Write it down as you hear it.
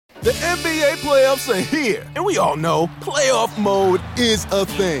The NBA playoffs are here, and we all know playoff mode is a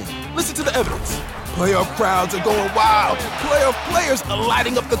thing. Listen to the evidence. Playoff crowds are going wild. Playoff players are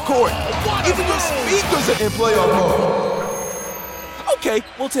lighting up the court. Even your speakers are in playoff mode. Okay,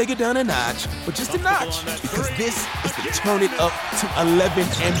 we'll take it down a notch, but just a notch, because this is the Turn It Up to 11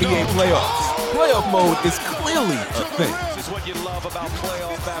 NBA playoffs. Playoff mode is clearly a thing.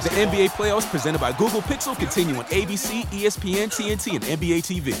 The NBA playoffs presented by Google Pixel continue on ABC, ESPN, TNT, and NBA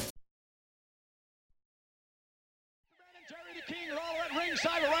TV.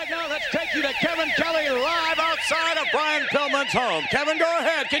 Right now, let's take you to Kevin Kelly live outside of Brian Pillman's home. Kevin, go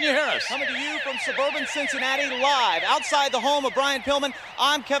ahead. Can you hear us? Coming to you from suburban Cincinnati live outside the home of Brian Pillman.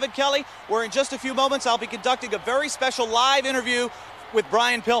 I'm Kevin Kelly, where in just a few moments I'll be conducting a very special live interview with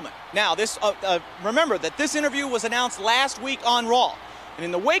Brian Pillman. Now, remember that this interview was announced last week on Raw. And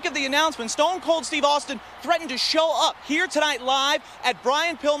in the wake of the announcement, Stone Cold Steve Austin threatened to show up here tonight live at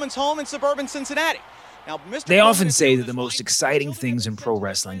Brian Pillman's home in suburban Cincinnati. Now, they often say that the most exciting things in pro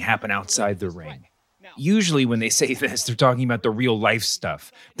wrestling happen outside the ring. Usually when they say this, they're talking about the real life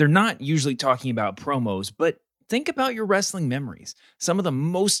stuff. They're not usually talking about promos, but think about your wrestling memories. Some of the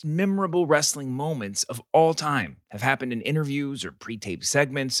most memorable wrestling moments of all time have happened in interviews or pre-taped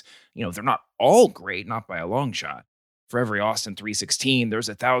segments. You know, they're not all great, not by a long shot. For every Austin 316, there's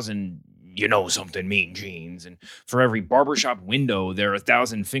 1,000 you-know-something mean jeans. And for every barbershop window, there are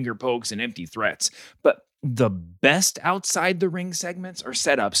 1,000 finger pokes and empty threats. But the best outside the ring segments are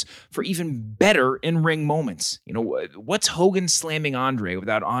setups for even better in-ring moments. You know, what's Hogan slamming Andre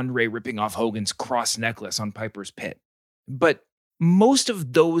without Andre ripping off Hogan's cross necklace on Piper's Pit? But most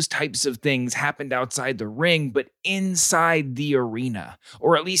of those types of things happened outside the ring, but inside the arena,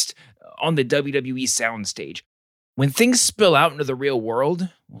 or at least on the WWE soundstage. When things spill out into the real world,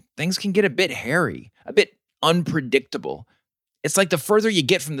 well, things can get a bit hairy, a bit unpredictable. It's like the further you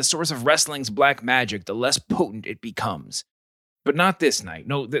get from the source of wrestling's black magic, the less potent it becomes. But not this night.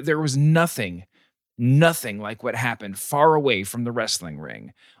 No, there was nothing like what happened far away from the wrestling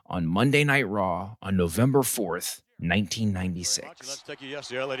ring on Monday Night Raw on November 4th, 1996. Let's take you,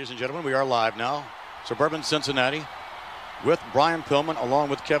 yes, ladies and gentlemen, we are live now. Suburban Cincinnati with Brian Pillman along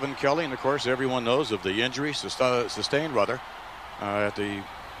with Kevin Kelly. And, of course, everyone knows of the injury sustained at the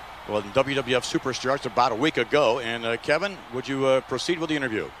WWF Superstars about a week ago. And, Kevin, would you proceed with the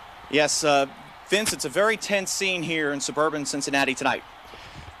interview? Yes, Vince, it's a very tense scene here in suburban Cincinnati tonight.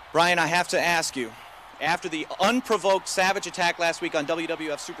 Brian, I have to ask you, after the unprovoked savage attack last week on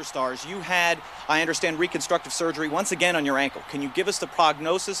WWF Superstars, you had, I understand, reconstructive surgery once again on your ankle. Can you give us the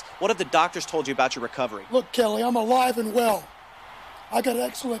prognosis? What have the doctors told you about your recovery? Look, Kelly, I'm alive and well. I got an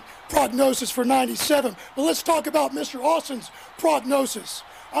excellent prognosis for 97, but let's talk about Mr. Austin's prognosis.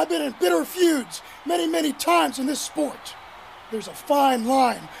 I've been in bitter feuds many times in this sport. There's a fine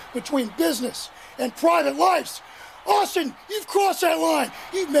line between business and private lives. Austin, you've crossed that line.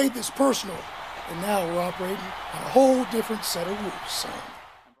 You've made this personal. And now we're operating on a whole different set of rules, son.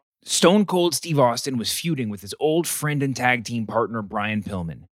 Stone Cold Steve Austin was feuding with his old friend and tag team partner Brian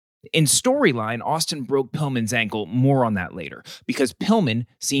Pillman. In storyline, Austin broke Pillman's ankle, more on that later, because Pillman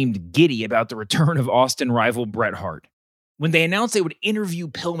seemed giddy about the return of Austin rival Bret Hart. When they announced they would interview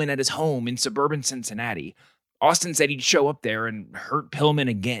Pillman at his home in suburban Cincinnati, Austin said he'd show up there and hurt Pillman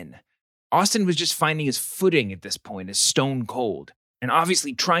again. Austin was just finding his footing at this point as Stone Cold, and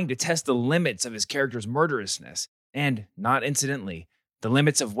obviously trying to test the limits of his character's murderousness, and, not incidentally, the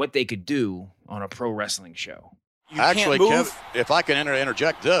limits of what they could do on a pro wrestling show. Actually, Kev, if I can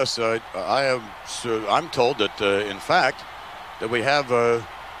interject this, I'm told that, in fact, that we have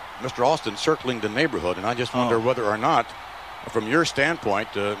Mr. Austin circling the neighborhood, and I just wonder whether or not, from your standpoint,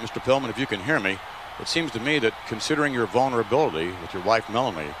 Mr. Pillman, if you can hear me, it seems to me that considering your vulnerability with your wife,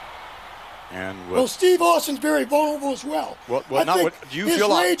 Melanie, well, Steve Austin's very vulnerable as well. Do you his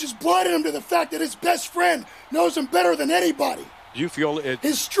feel rage has blinded him to the fact that his best friend knows him better than anybody. Do you feel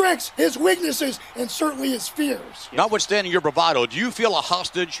his strengths, his weaknesses, and certainly his fears? Notwithstanding your bravado, do you feel a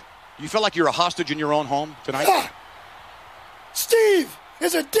hostage? Do you feel like you're a hostage in your own home tonight? Steve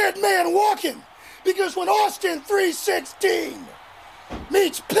is a dead man walking, because when Austin 316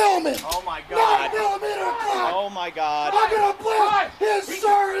 meets Pillman. Oh my God! 9mm Glock. Oh my God! I'm gonna blast his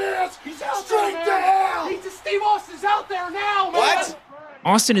shirt straight to hell. Steve Austin's out there now, man. What?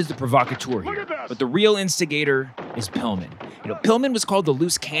 Austin is the provocateur here, but the real instigator is Pillman. Pillman was called the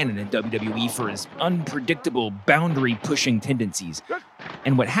loose cannon in WWE for his unpredictable, boundary-pushing tendencies.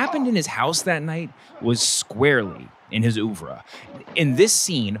 And what happened in his house that night was squarely in his oeuvre. In this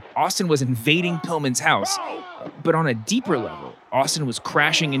scene, Austin was invading Pillman's house, but on a deeper level, Austin was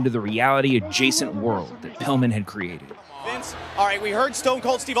crashing into the reality-adjacent world that Pillman had created. Vince, All right, we heard Stone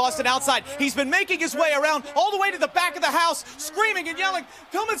Cold Steve Austin outside. He's been making his way around all the way to the back of the house, screaming and yelling.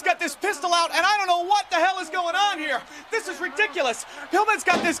 Pillman's got this pistol out, and I don't know what the hell is going on here. This is ridiculous. Pillman's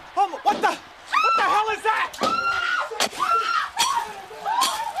got this. What the hell is that?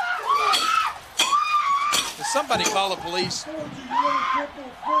 Does somebody call the police?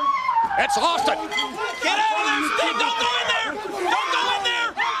 It's Austin. Get out of there, Steve! Don't go in there! Don't go in there!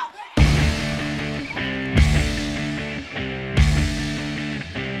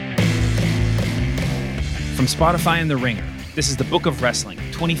 From Spotify and The Ringer, this is the Book of Wrestling,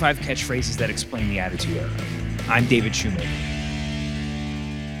 25 catchphrases that explain the Attitude Era. I'm David Shoemaker.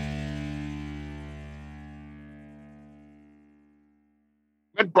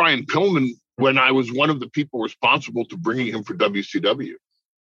 I met Brian Pillman when I was one of the people responsible to bringing him for WCW.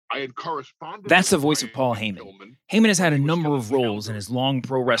 I had corresponded. That's the voice of Paul Heyman. Heyman has had a number of roles in his long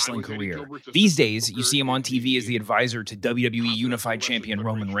pro wrestling career. These days, you see him on TV as the advisor to WWE Unified Champion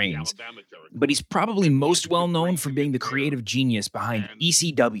Roman Reigns. But he's probably most well known for being the creative genius behind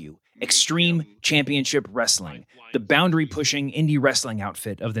ECW, Extreme Championship Wrestling, the boundary-pushing indie wrestling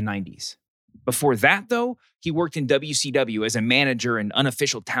outfit of the 90s. Before that, though, he worked in WCW as a manager and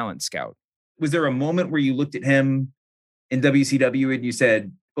unofficial talent scout. Was there a moment where you looked at him in WCW and you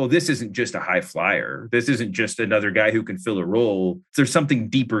said, oh, this isn't just a high flyer. This isn't just another guy who can fill a role. There's something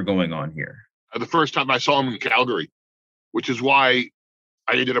deeper going on here. The first time I saw him in Calgary, which is why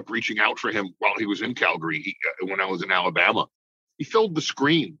I ended up reaching out for him while he was in Calgary when I was in Alabama. He filled the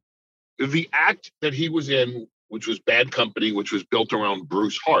screen. The act that he was in, which was Bad Company, which was built around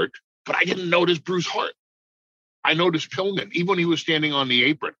Bruce Hart, but I didn't notice Bruce Hart. I noticed Pillman, even when he was standing on the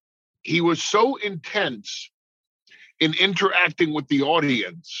apron. He was so intense in interacting with the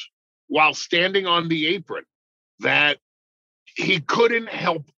audience while standing on the apron that he couldn't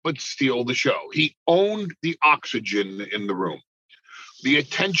help but steal the show. He owned the oxygen in the room. The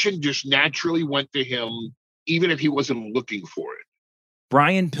attention just naturally went to him, even if he wasn't looking for it.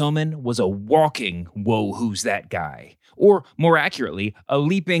 Brian Pillman was a walking whoa, who's that guy? Or more accurately, a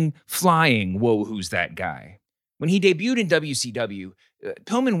leaping, flying whoa, who's that guy? When he debuted in WCW,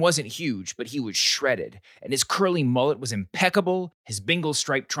 Pillman wasn't huge, but he was shredded, and his curly mullet was impeccable. His bingle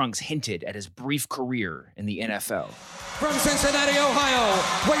striped trunks hinted at his brief career in the NFL. From Cincinnati, Ohio,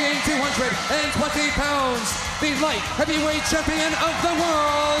 weighing 220 pounds, the light heavyweight champion of the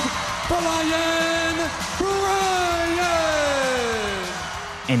world, Brian Bryan!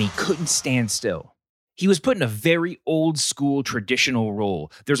 And he couldn't stand still. He was put in a very old-school traditional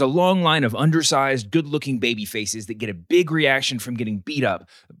role. There's a long line of undersized, good-looking baby faces that get a big reaction from getting beat up,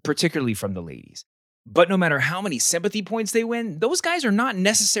 particularly from the ladies. But no matter how many sympathy points they win, those guys are not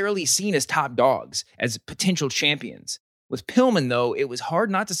necessarily seen as top dogs, as potential champions. With Pillman, though, it was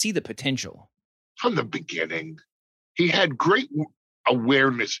hard not to see the potential. From the beginning, he had great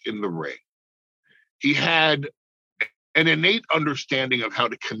awareness in the ring. He had an innate understanding of how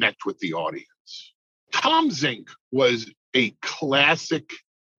to connect with the audience. Tom Zink was a classic,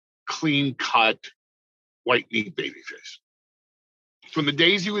 clean-cut, white meat babyface. From the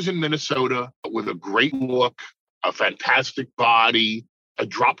days he was in Minnesota, with a great look, a fantastic body, a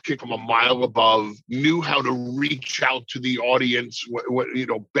drop kick from a mile above, knew how to reach out to the audience,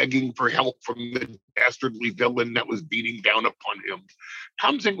 begging for help from the dastardly villain that was beating down upon him.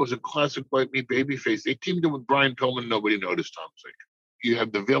 Tom Zink was a classic white meat babyface. They teamed him with Brian Pillman. Nobody noticed Tom Zink. You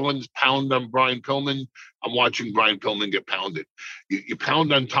have the villains pound on Brian Pillman. I'm watching Brian Pillman get pounded. You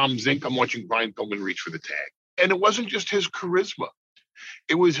pound on Tom Zink. I'm watching Brian Pillman reach for the tag. And it wasn't just his charisma.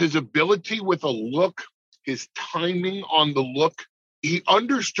 It was his ability with a look, his timing on the look. He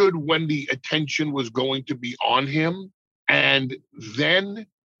understood when the attention was going to be on him. And then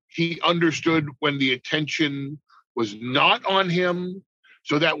he understood when the attention was not on him,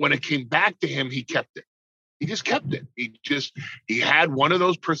 so that when it came back to him, he kept it. He just kept it. He had one of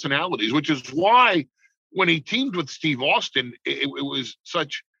those personalities, which is why when he teamed with Steve Austin, it was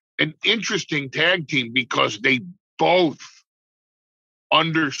such an interesting tag team, because they both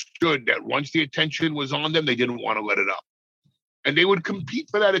understood that once the attention was on them, they didn't want to let it up. And they would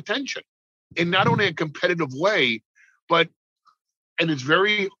compete for that attention in not only a competitive way, and it's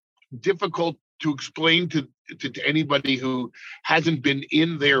very difficult to explain to anybody who hasn't been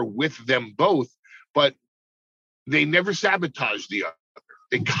in there with them both, but they never sabotaged the other.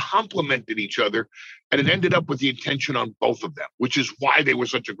 They complemented each other, and it ended up with the attention on both of them, which is why they were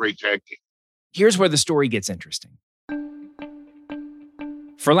such a great tag team. Here's where the story gets interesting.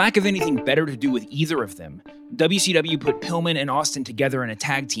 For lack of anything better to do with either of them, WCW put Pillman and Austin together in a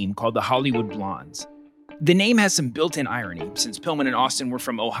tag team called the Hollywood Blondes. The name has some built-in irony, since Pillman and Austin were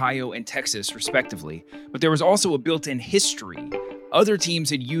from Ohio and Texas, respectively, but there was also a built-in history. Other teams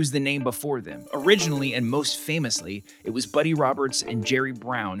had used the name before them. Originally, and most famously, it was Buddy Roberts and Jerry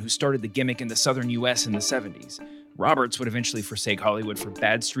Brown who started the gimmick in the southern US in the 70s. Roberts would eventually forsake Hollywood for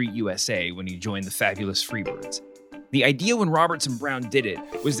Bad Street USA when he joined the Fabulous Freebirds. The idea when Roberts and Brown did it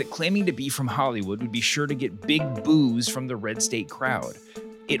was that claiming to be from Hollywood would be sure to get big boos from the red state crowd.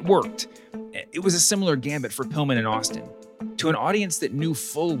 It worked. It was a similar gambit for Pillman and Austin. To an audience that knew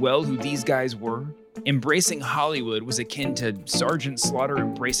full well who these guys were, embracing Hollywood was akin to Sergeant Slaughter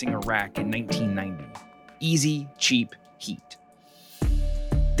embracing Iraq in 1990. Easy, cheap heat.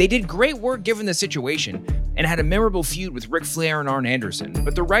 They did great work given the situation and had a memorable feud with Ric Flair and Arn Anderson,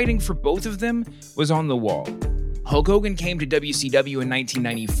 but the writing for both of them was on the wall. Hulk Hogan came to WCW in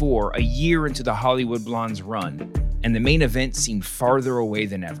 1994, a year into the Hollywood Blondes run, and the main event seemed farther away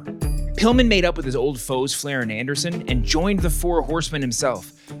than ever. Pillman made up with his old foes Flair and Anderson and joined the Four Horsemen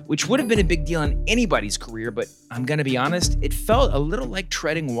himself, which would have been a big deal in anybody's career, but I'm gonna be honest, it felt a little like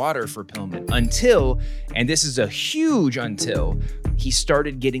treading water for Pillman until, and this is a huge until, he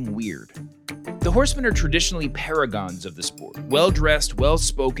started getting weird. The Horsemen are traditionally paragons of the sport, well-dressed,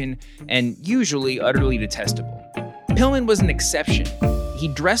 well-spoken, and usually utterly detestable. Pillman was an exception. He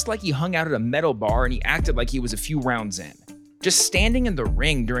dressed like he hung out at a metal bar and he acted like he was a few rounds in. Just standing in the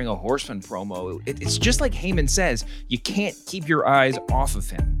ring during a Horseman promo, it's just like Heyman says, you can't keep your eyes off of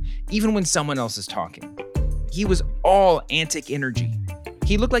him, even when someone else is talking. He was all antic energy.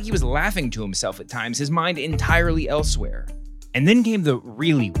 He looked like he was laughing to himself at times, his mind entirely elsewhere. And then came the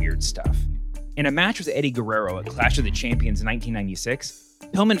really weird stuff. In a match with Eddie Guerrero at Clash of the Champions in 1996,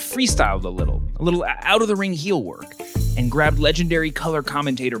 Pillman freestyled a little out-of-the-ring heel work, and grabbed legendary color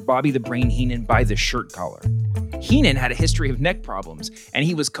commentator Bobby the Brain Heenan by the shirt collar. Heenan had a history of neck problems, and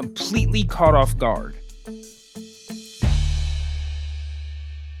he was completely caught off guard.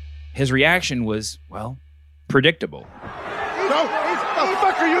 His reaction was, well, predictable. No, what the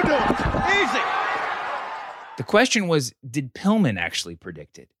fuck are you doing? Easy! The question was, did Pillman actually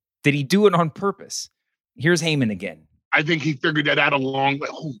predict it? Did he do it on purpose? Here's Heyman again. I think he figured that out along.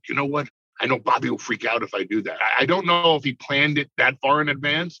 Oh, you know what? I know Bobby will freak out if I do that. I don't know if he planned it that far in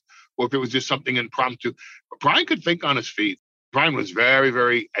advance or if it was just something impromptu. But Brian could think on his feet. Brian was very,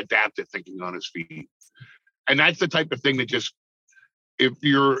 very adept at thinking on his feet. And that's the type of thing that just, if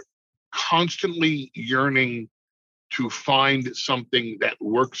you're constantly yearning to find something that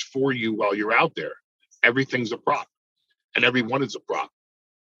works for you while you're out there, everything's a prop and everyone is a prop.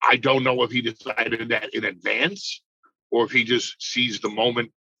 I don't know if he decided that in advance or if he just seized the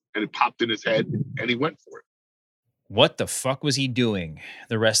moment and it popped in his head and he went for it. What the fuck was he doing?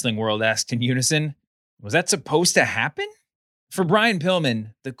 The wrestling world asked in unison. Was that supposed to happen? For Brian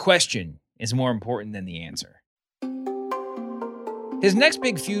Pillman, the question is more important than the answer. His next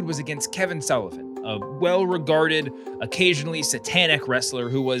big feud was against Kevin Sullivan, a well-regarded, occasionally satanic wrestler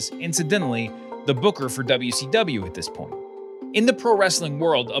who was, incidentally, the booker for WCW at this point. In the pro wrestling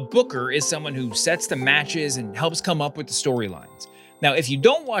world, a booker is someone who sets the matches and helps come up with the storylines. Now, if you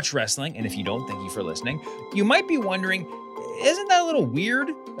don't watch wrestling, and if you don't, thank you for listening, you might be wondering, isn't that a little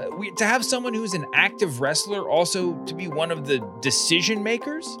weird? To have someone who's an active wrestler also to be one of the decision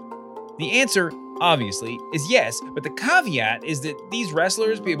makers? The answer, obviously, is yes, but the caveat is that these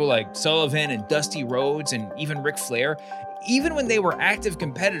wrestlers, people like Sullivan and Dusty Rhodes and even Ric Flair, even when they were active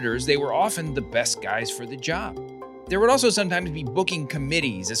competitors, they were often the best guys for the job. There would also sometimes be booking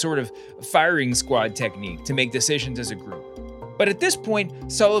committees, a sort of firing squad technique to make decisions as a group. But at this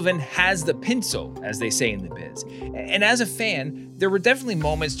point, Sullivan has the pencil, as they say in the biz. And as a fan, there were definitely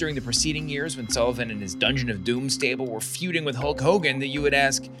moments during the preceding years when Sullivan and his Dungeon of Doom stable were feuding with Hulk Hogan that you would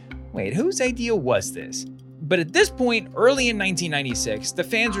ask, wait, whose idea was this? But at this point, early in 1996, the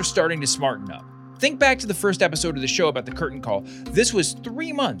fans were starting to smarten up. Think back to the first episode of the show about the curtain call. This was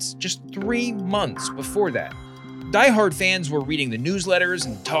 3 months, just 3 months before that. Die-hard fans were reading the newsletters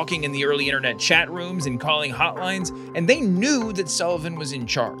and talking in the early internet chat rooms and calling hotlines, and they knew that Sullivan was in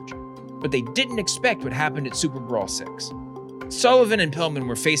charge. But they didn't expect what happened at Super Brawl 6. Sullivan and Pillman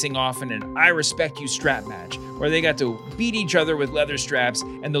were facing off in an I Respect You strap match, where they got to beat each other with leather straps,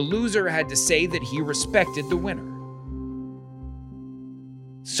 and the loser had to say that he respected the winner.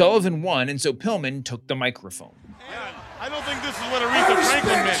 Sullivan won, and so Pillman took the microphone. I don't think this is what Aretha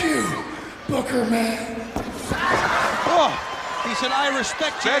Franklin meant. You, Booker man. Oh, he said, I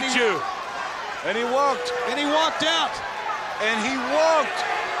respect you. And he walked. And he walked out. And he walked.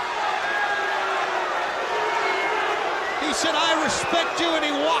 He said, I respect you, and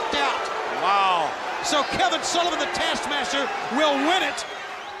he walked out. Wow. So Kevin Sullivan, the Taskmaster, will win it.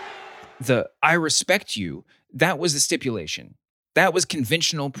 The "I respect you," that was the stipulation. That was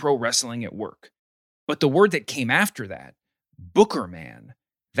conventional pro wrestling at work. But the word that came after that, Booker Man,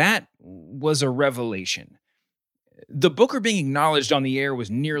 that was a revelation. The Booker being acknowledged on the air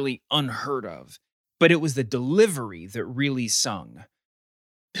was nearly unheard of, but it was the delivery that really sung.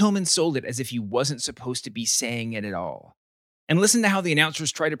 Pillman sold it as if he wasn't supposed to be saying it at all. And listen to how the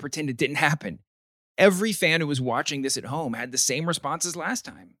announcers try to pretend it didn't happen. Every fan who was watching this at home had the same response as last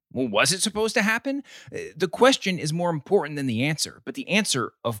time. Well, was it supposed to happen? The question is more important than the answer, but the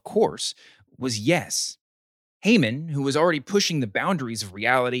answer, of course, was yes. Heyman, who was already pushing the boundaries of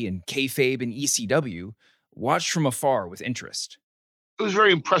reality and kayfabe and ECW, watched from afar with interest. It was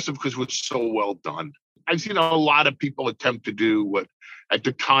very impressive because it was so well done. I've seen a lot of people attempt to do what at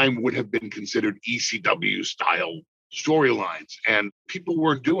the time would have been considered ECW style storylines, and people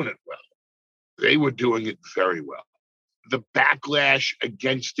weren't doing it well. They were doing it very well. The backlash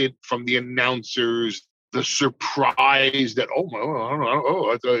against it from the announcers, the surprise that,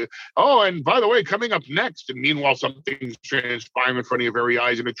 and by the way, coming up next, and meanwhile, something's transpiring in front of your very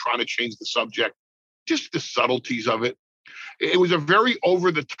eyes and they're trying to change the subject. Just the subtleties of it. It was a very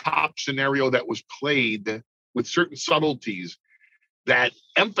over-the-top scenario that was played with certain subtleties that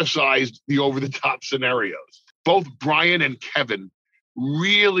emphasized the over-the-top scenarios. Both Brian and Kevin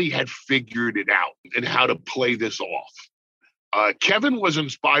really had figured it out and how to play this off. Kevin was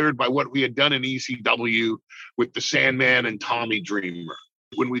inspired by what we had done in ECW with the Sandman and Tommy Dreamer.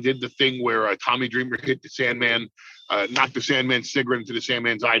 When we did the thing where Tommy Dreamer hit the Sandman, knocked the Sandman's cigarette into the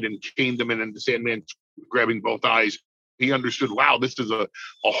Sandman's eye and caned him, and then the Sandman grabbing both eyes, he understood, wow, this is a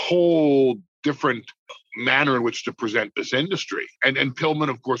whole different manner in which to present this industry. And Pillman,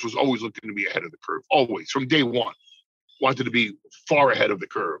 of course, was always looking to be ahead of the curve, always, from day one. Wanted to be far ahead of the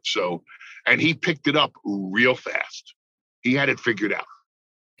curve. So, and he picked it up real fast. He had it figured out.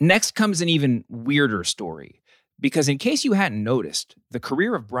 Next comes an even weirder story, because in case you hadn't noticed, the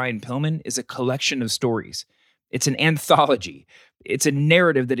career of Brian Pillman is a collection of stories. It's an anthology. It's a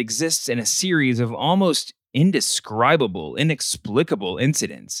narrative that exists in a series of almost indescribable, inexplicable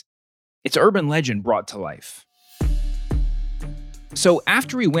incidents. It's urban legend brought to life. So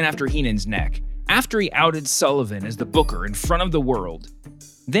after he went after Heenan's neck, after he outed Sullivan as the Booker in front of the world,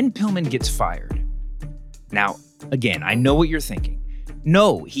 then Pillman gets fired. Now, again, I know what you're thinking.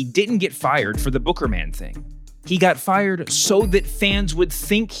 No, he didn't get fired for the Booker Man thing. He got fired so that fans would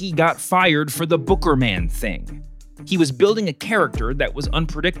think he got fired for the Booker Man thing. He was building a character that was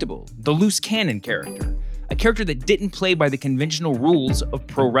unpredictable, the loose cannon character, a character that didn't play by the conventional rules of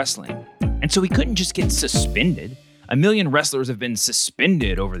pro wrestling. And so he couldn't just get suspended. A million wrestlers have been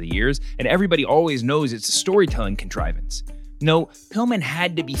suspended over the years, and everybody always knows it's a storytelling contrivance. No, Pillman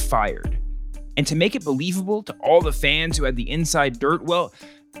had to be fired. And to make it believable to all the fans who had the inside dirt, well,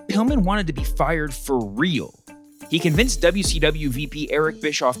 Pillman wanted to be fired for real. He convinced WCW VP Eric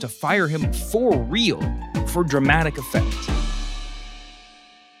Bischoff to fire him for real, for dramatic effect.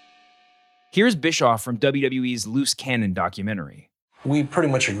 Here's Bischoff from WWE's Loose Cannon documentary. We pretty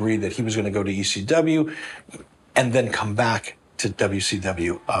much agreed that he was going to go to ECW and then come back to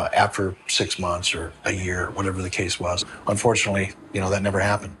WCW after 6 months or a year, whatever the case was. Unfortunately, that never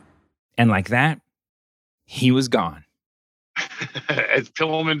happened. And like that, he was gone. As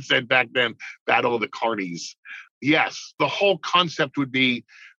Pillman said back then, Battle of the Carnies. Yes, the whole concept would be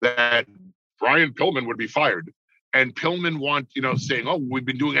that Brian Pillman would be fired. And Pillman saying, oh, we've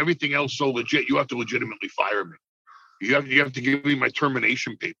been doing everything else so legit, you have to legitimately fire me. You have to give me my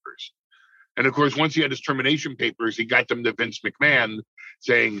termination papers. And of course, once he had his termination papers, he got them to Vince McMahon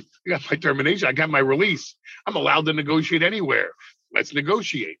saying, I got my termination, I got my release. I'm allowed to negotiate anywhere. Let's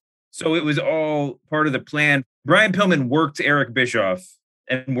negotiate. So it was all part of the plan. Brian Pillman worked Eric Bischoff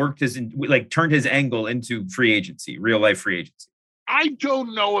and turned his angle into free agency, real life free agency. I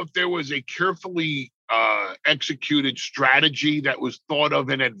don't know if there was a carefully executed strategy that was thought of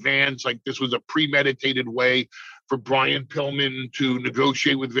in advance, like this was a premeditated way for Brian Pillman to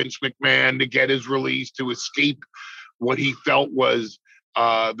negotiate with Vince McMahon to get his release, to escape what he felt was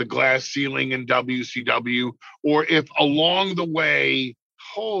the glass ceiling in WCW, or if along the way,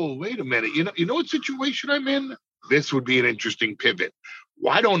 oh, wait a minute, you know what situation I'm in? This would be an interesting pivot.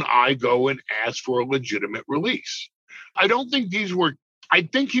 Why don't I go and ask for a legitimate release? I don't think I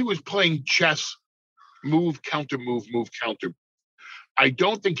think he was playing chess, move, counter, move, counter. I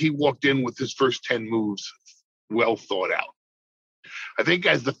don't think he walked in with his first 10 moves well thought out. I think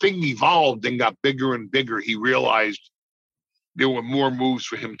as the thing evolved and got bigger and bigger, he realized there were more moves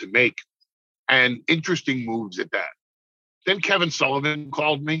for him to make, and interesting moves at that. Then Kevin Sullivan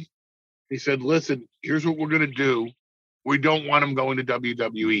called me. He said, listen, here's what we're going to do. We don't want him going to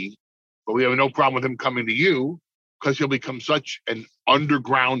WWE. but we have no problem with him coming to you because he'll become such an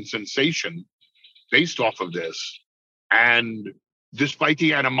underground sensation based off of this. And despite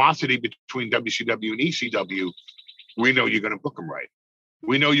the animosity between WCW and ECW, we know you're going to book him right.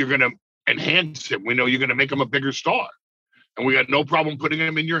 We know you're going to enhance him. We know you're going to make him a bigger star. And we got no problem putting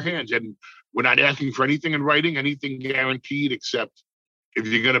him in your hands. And we're not asking for anything in writing, anything guaranteed, except if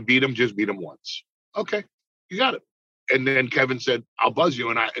you're going to beat him, just beat him once. Okay, you got it. And then Kevin said, I'll buzz you.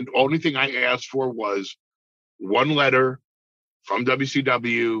 And the only thing I asked for was one letter from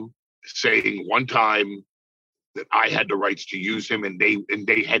WCW saying one time that I had the rights to use him, and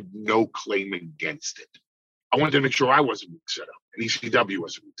they had no claim against it. I wanted to make sure I wasn't being set up, and ECW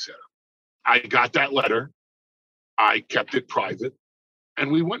wasn't being set up. I got that letter. I kept it private,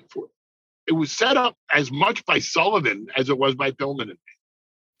 and we went for it. It was set up as much by Sullivan as it was by Pillman and me.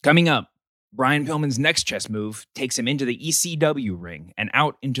 Coming up, Brian Pillman's next chess move takes him into the ECW ring and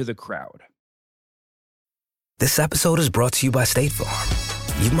out into the crowd. This episode is brought to you by State Farm.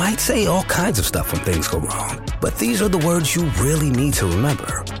 You might say all kinds of stuff when things go wrong, but these are the words you really need to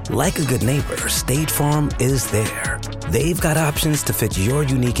remember. Like a good neighbor, State Farm is there. They've got options to fit your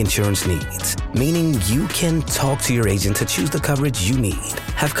unique insurance needs, meaning you can talk to your agent to choose the coverage you need.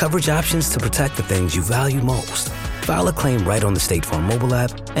 Have coverage options to protect the things you value most. File a claim right on the State Farm mobile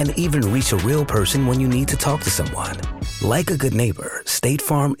app and even reach a real person when you need to talk to someone. Like a good neighbor, State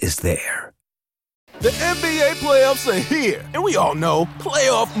Farm is there. The NBA playoffs are here, and we all know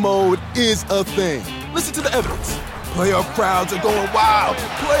playoff mode is a thing. Listen to the evidence. Playoff crowds are going wild.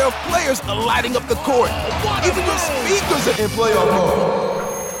 Playoff players are lighting up the court. Even your speakers are in playoff mode.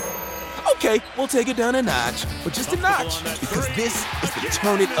 Okay, we'll take it down a notch, but just a notch, because this is the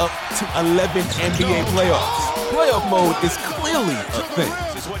Turn It Up to 11 NBA playoffs. Playoff mode is clearly a thing.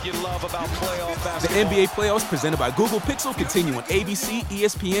 The NBA playoffs presented by Google Pixel continue on ABC,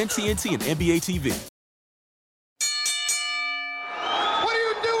 ESPN, TNT, and NBA TV. What are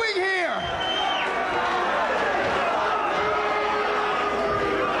you doing here?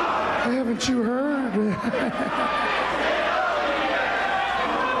 Haven't you heard?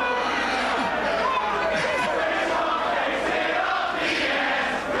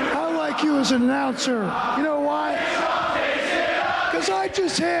 I like you as an announcer. You know why? Because I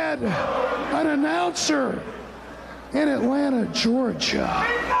just had an announcer in Atlanta, Georgia,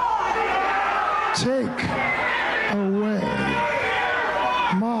 take away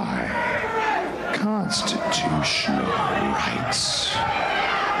my constitutional rights.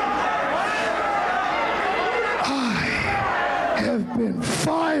 I have been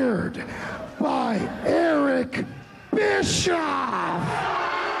fired by Eric Bischoff.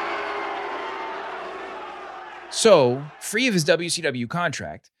 So, free of his WCW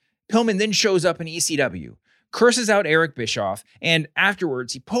contract, Pillman then shows up in ECW, curses out Eric Bischoff, and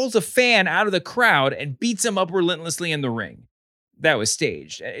afterwards he pulls a fan out of the crowd and beats him up relentlessly in the ring. That was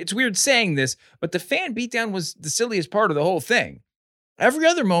staged. It's weird saying this, but the fan beatdown was the silliest part of the whole thing. Every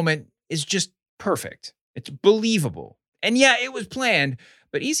other moment is just perfect. It's believable. And yeah, it was planned,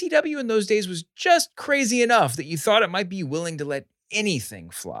 but ECW in those days was just crazy enough that you thought it might be willing to let anything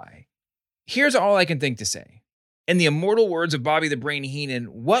fly. Here's all I can think to say. In the immortal words of Bobby the Brain Heenan,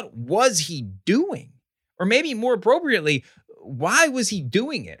 what was he doing? Or maybe more appropriately, why was he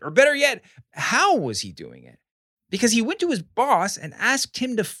doing it? Or better yet, how was he doing it? Because he went to his boss and asked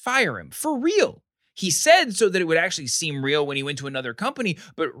him to fire him, for real. He said so that it would actually seem real when he went to another company,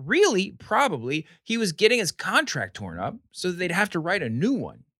 but really, probably, he was getting his contract torn up so that they'd have to write a new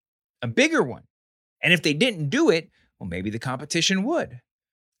one, a bigger one. And if they didn't do it, well, maybe the competition would.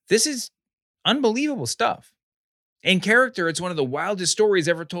 This is unbelievable stuff. In character, it's one of the wildest stories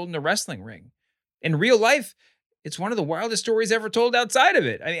ever told in the wrestling ring. In real life, it's one of the wildest stories ever told outside of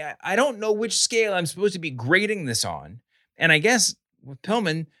it. I mean, I don't know which scale I'm supposed to be grading this on. And I guess with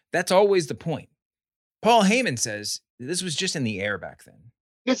Pillman, that's always the point. Paul Heyman says this was just in the air back then.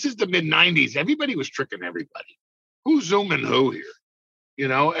 This is the mid-'90s. Everybody was tricking everybody. Who's zooming who here? You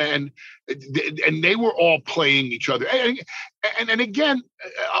know, and they were all playing each other. And again,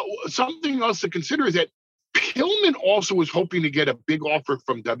 something else to consider is that Pillman also was hoping to get a big offer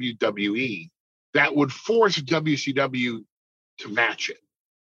from WWE that would force WCW to match it.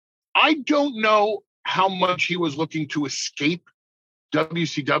 I don't know how much he was looking to escape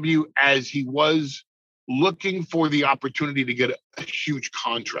WCW as he was looking for the opportunity to get a huge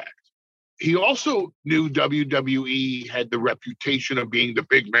contract. He also knew WWE had the reputation of being the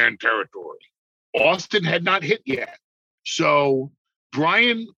big man territory. Austin had not hit yet. So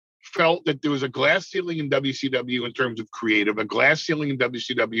Brian felt that there was a glass ceiling in WCW in terms of creative, a glass ceiling in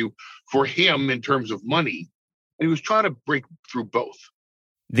WCW for him in terms of money. And he was trying to break through both.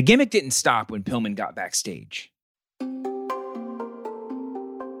 The gimmick didn't stop when Pillman got backstage.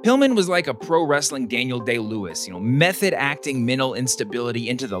 Pillman was like a pro wrestling Daniel Day-Lewis, method acting mental instability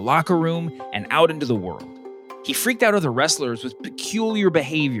into the locker room and out into the world. He freaked out other wrestlers with peculiar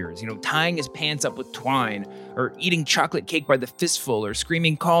behaviors, tying his pants up with twine, or eating chocolate cake by the fistful, or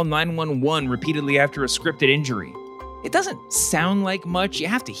screaming "Call 911" repeatedly after a scripted injury. It doesn't sound like much. You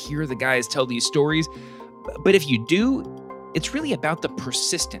have to hear the guys tell these stories. But if you do, it's really about the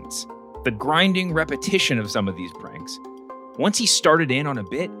persistence, the grinding repetition of some of these pranks. Once he started in on a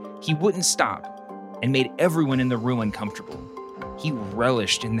bit, he wouldn't stop and made everyone in the room uncomfortable. He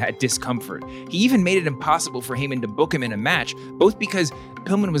relished in that discomfort. He even made it impossible for Heyman to book him in a match, both because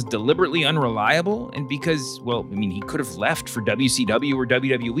Pillman was deliberately unreliable and because, he could have left for WCW or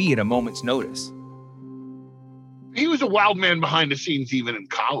WWE at a moment's notice. He was a wild man behind the scenes even in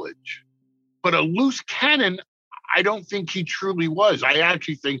college. But a loose cannon, I don't think he truly was. I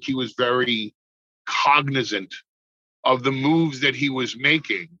actually think he was very cognizant of the moves that he was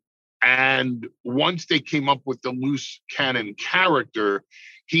making. And once they came up with the loose cannon character,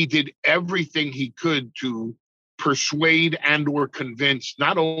 he did everything he could to persuade and or convince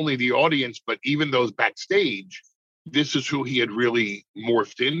not only the audience, but even those backstage, this is who he had really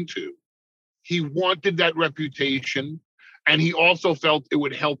morphed into. He wanted that reputation, and he also felt it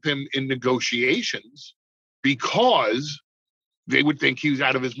would help him in negotiations because they would think he was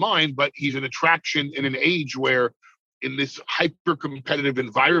out of his mind, but he's an attraction in an age where in this hyper-competitive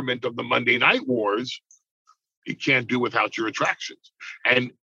environment of the Monday Night Wars, you can't do without your attractions.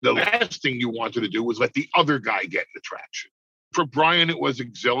 And the last thing you wanted to do was let the other guy get an attraction. For Brian, it was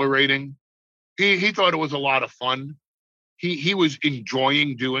exhilarating. He thought it was a lot of fun. He was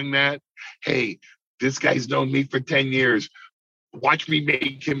enjoying doing that. Hey, this guy's known me for 10 years. Watch me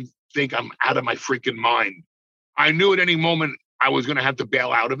make him think I'm out of my freaking mind. I knew at any moment I was going to have to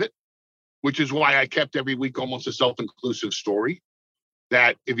bail out of it, which is why I kept every week almost a self-inclusive story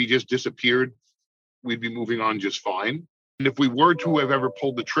that if he just disappeared, we'd be moving on just fine. And if we were to have ever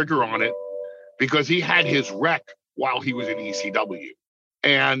pulled the trigger on it, because he had his wreck while he was in ECW.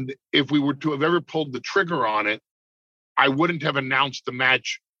 And if we were to have ever pulled the trigger on it, I wouldn't have announced the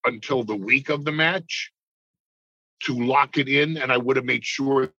match until the week of the match to lock it in. And I would have made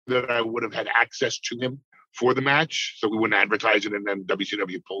sure that I would have had access to him for the match. So we wouldn't advertise it and then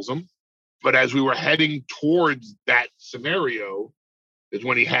WCW pulls him. But as we were heading towards that scenario is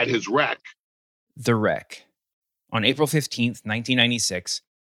when he had his wreck. The wreck. On April 15th, 1996,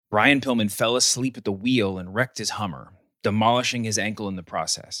 Brian Pillman fell asleep at the wheel and wrecked his Hummer, demolishing his ankle in the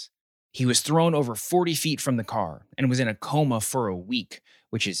process. He was thrown over 40 feet from the car and was in a coma for a week,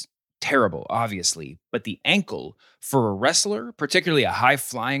 which is terrible, obviously. But the ankle, for a wrestler, particularly a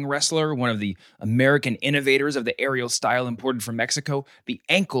high-flying wrestler, one of the American innovators of the aerial style imported from Mexico, the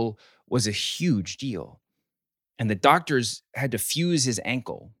ankle was a huge deal. And the doctors had to fuse his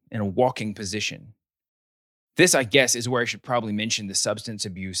ankle in a walking position. This, I guess, is where I should probably mention the substance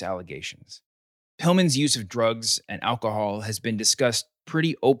abuse allegations. Pillman's use of drugs and alcohol has been discussed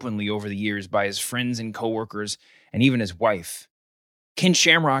pretty openly over the years by his friends and coworkers, and even his wife. Ken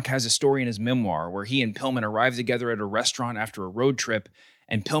Shamrock has a story in his memoir where he and Pillman arrive together at a restaurant after a road trip,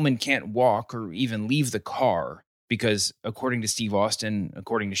 and Pillman can't walk or even leave the car because, according to Steve Austin,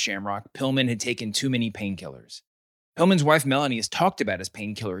 according to Shamrock, Pillman had taken too many painkillers. Pillman's wife Melanie has talked about his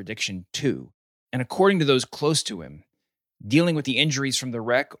painkiller addiction too, and according to those close to him, dealing with the injuries from the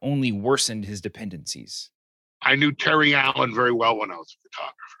wreck only worsened his dependencies. I knew Terry Allen very well when I was a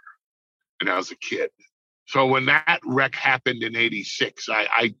photographer and I was a kid. So when that wreck happened in '86,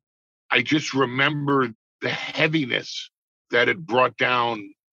 I just remember the heaviness that it brought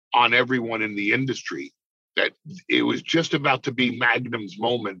down on everyone in the industry, that it was just about to be Magnum's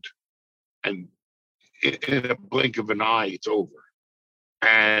moment. And in a blink of an eye, it's over.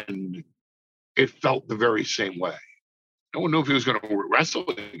 And it felt the very same way. No one knew if he was going to wrestle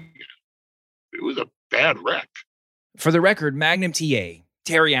again. It was a bad wreck. For the record, Magnum TA,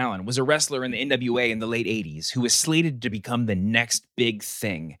 Terry Allen, was a wrestler in the NWA in the late 80s who was slated to become the next big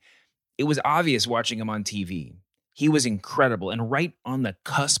thing. It was obvious watching him on TV. He was incredible and right on the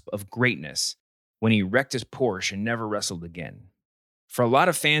cusp of greatness when he wrecked his Porsche and never wrestled again. For a lot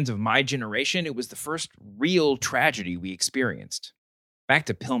of fans of my generation, it was the first real tragedy we experienced. Back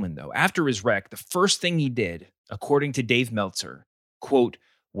to Pillman, though. After his wreck, the first thing he did, according to Dave Meltzer, quote,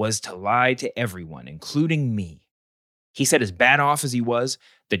 was to lie to everyone, including me. He said as bad off as he was,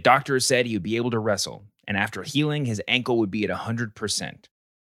 the doctors said he would be able to wrestle, and after healing, his ankle would be at 100%,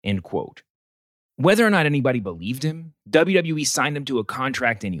 end quote. Whether or not anybody believed him, WWE signed him to a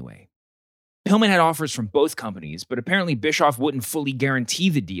contract anyway. Pillman had offers from both companies, but apparently Bischoff wouldn't fully guarantee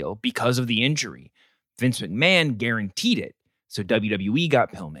the deal because of the injury. Vince McMahon guaranteed it, so WWE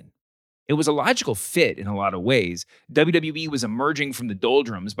got Pillman. It was a logical fit in a lot of ways. WWE was emerging from the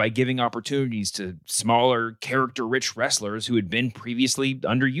doldrums by giving opportunities to smaller, character-rich wrestlers who had been previously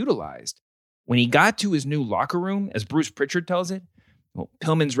underutilized. When he got to his new locker room, as Bruce Pritchard tells it, well,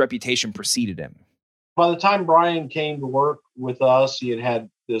 Pillman's reputation preceded him. By the time Brian came to work with us, he had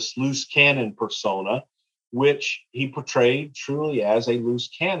this loose cannon persona, which he portrayed truly as a loose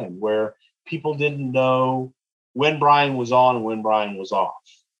cannon, where people didn't know when Brian was on and when Brian was off.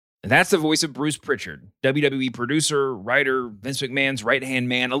 And that's the voice of Bruce Pritchard, WWE producer, writer, Vince McMahon's right-hand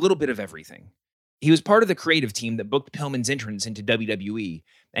man, a little bit of everything. He was part of the creative team that booked Pillman's entrance into WWE,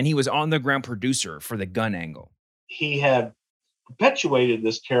 and he was on-the-ground producer for the gun angle. He had perpetuated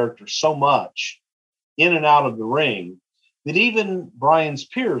this character so much in and out of the ring that even Brian's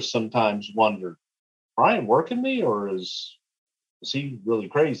peers sometimes wondered, Brian working me, or is he really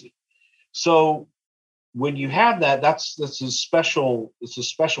crazy? So when you have that, that's a special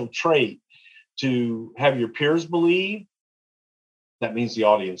trait to have your peers believe. That means the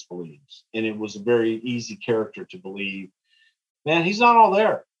audience believes. And it was a very easy character to believe. Man, he's not all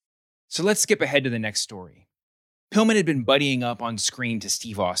there. So let's skip ahead to the next story. Pillman had been buddying up on screen to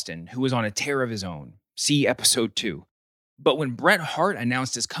Steve Austin, who was on a tear of his own. See episode 2. But when Bret Hart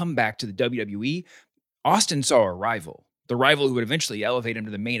announced his comeback to the WWE, Austin saw a rival, the rival who would eventually elevate him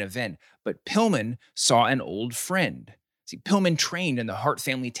to the main event. But Pillman saw an old friend. See, Pillman trained in the Hart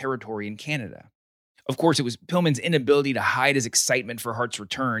family territory in Canada. Of course, it was Pillman's inability to hide his excitement for Hart's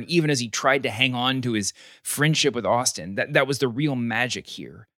return, even as he tried to hang on to his friendship with Austin. That was the real magic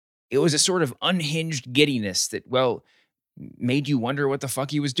here. It was a sort of unhinged giddiness that, well, made you wonder what the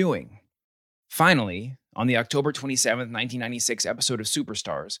fuck he was doing. Finally, on the October 27th, 1996 episode of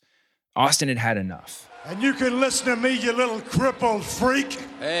Superstars, Austin had had enough. And you can listen to me, you little crippled freak.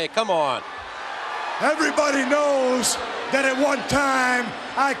 Hey, come on. Everybody knows that at one time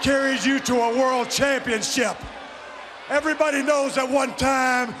I carried you to a world championship. Everybody knows that one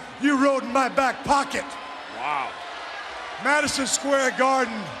time you rode in my back pocket. Wow. Madison Square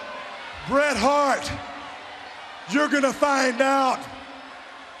Garden, Bret Hart, you're gonna find out.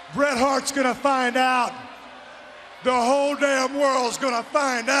 Bret Hart's gonna find out. The whole damn world's gonna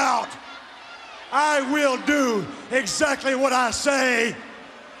find out. I will do exactly what I say.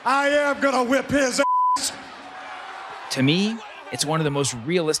 I am gonna whip his ass. To me, it's one of the most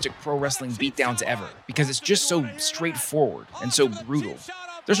realistic pro wrestling beatdowns ever because it's just so straightforward and so brutal.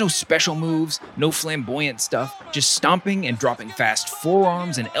 There's no special moves, no flamboyant stuff, just stomping and dropping fast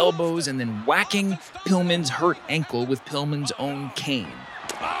forearms and elbows and then whacking Pillman's hurt ankle with Pillman's own cane.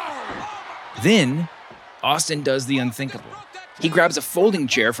 Then, Austin does the unthinkable. He grabs a folding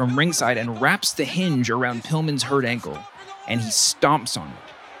chair from ringside and wraps the hinge around Pillman's hurt ankle, and he stomps on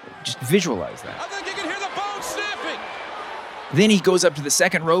it. Just visualize that. I think you can hear the bone sniffing. Then he goes up to the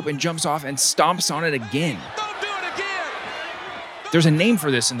second rope and jumps off and stomps on it again. Don't do it again. There's a name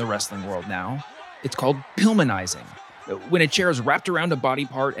for this in the wrestling world now. It's called Pillmanizing. When a chair is wrapped around a body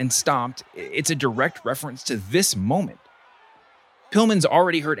part and stomped, it's a direct reference to this moment. Pillman's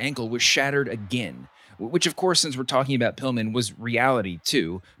already hurt ankle was shattered again, which of course, since we're talking about Pillman, was reality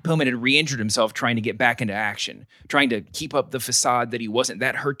too. Pillman had re-injured himself trying to get back into action, trying to keep up the facade that he wasn't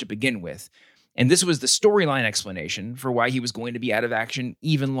that hurt to begin with. And this was the storyline explanation for why he was going to be out of action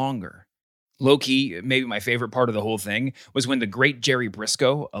even longer. Low-key, maybe my favorite part of the whole thing was when the great Jerry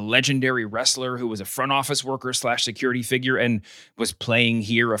Briscoe, a legendary wrestler who was a front office worker / security figure and was playing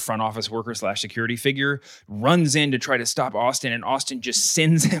here a front office worker / security figure, runs in to try to stop Austin, and Austin just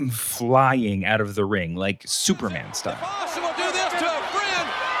sends him flying out of the ring like Superman style. If Austin will do this to a friend,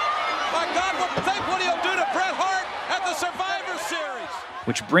 my God, think what he'll do to Bret Hart at the Survivor Series.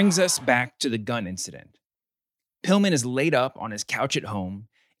 Which brings us back to the gun incident. Pillman is laid up on his couch at home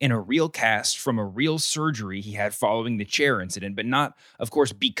in a real cast from a real surgery he had following the chair incident, but not, of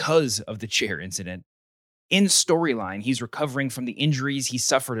course, because of the chair incident. In storyline, he's recovering from the injuries he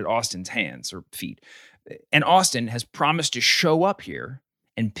suffered at Austin's hands or feet. And Austin has promised to show up here,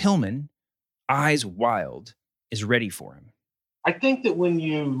 and Pillman, eyes wild, is ready for him. I think that when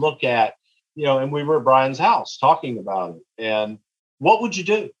you look at, and we were at Brian's house talking about it, and what would you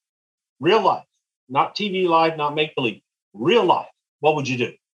do? Real life, not TV life, not make-believe, real life. What would you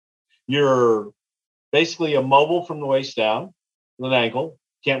do? You're basically immobile from the waist down with an ankle.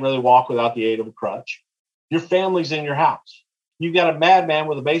 Can't really walk without the aid of a crutch. Your family's in your house. You've got a madman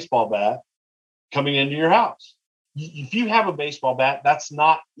with a baseball bat coming into your house. If you have a baseball bat, that's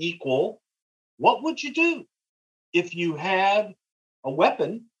not equal. What would you do? If you had a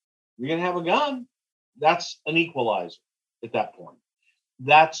weapon you're going to have a gun. That's an equalizer at that point.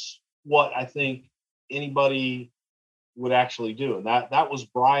 That's what I think anybody would actually do. And that was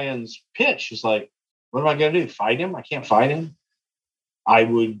Brian's pitch. It's like, what am I going to do? Fight him? I can't fight him. I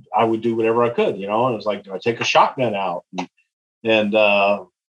would do whatever I could, and it was like, do I take a shotgun out and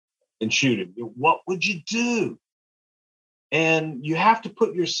shoot him? What would you do? And you have to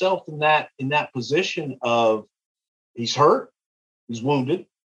put yourself in that position of, he's hurt, he's wounded,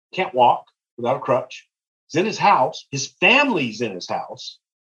 can't walk without a crutch. He's in his house. His family's in his house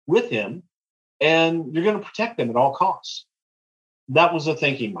with him, and you're going to protect them at all costs. That was the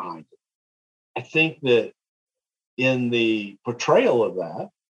thinking behind it. I think that in the portrayal of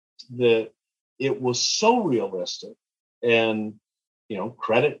that it was so realistic, and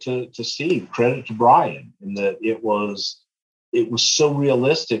credit to Steve, credit to Brian, in that it was so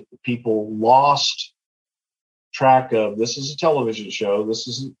realistic that people lost track of, this is a television show, this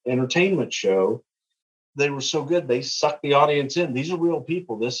is an entertainment show. They were so good, they sucked the audience in. These are real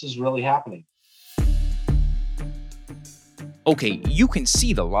people. This is really happening. Okay, you can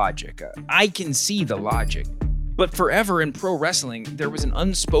see the logic. I can see the logic. But forever in pro wrestling, there was an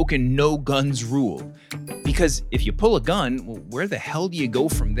unspoken no guns rule. Because if you pull a gun, well, where the hell do you go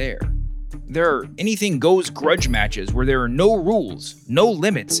from there? There are anything goes grudge matches where there are no rules, no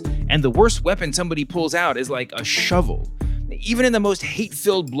limits, and the worst weapon somebody pulls out is like a shovel. Even in the most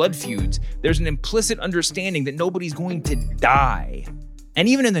hate-filled blood feuds, there's an implicit understanding that nobody's going to die. And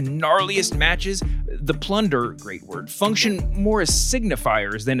even in the gnarliest matches, the plunder, great word, function more as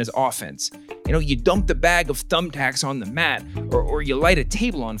signifiers than as offense. You dump the bag of thumbtacks on the mat, or you light a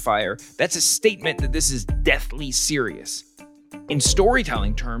table on fire, that's a statement that this is deathly serious. In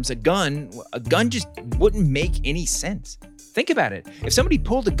storytelling terms, a gun just wouldn't make any sense. Think about it. If somebody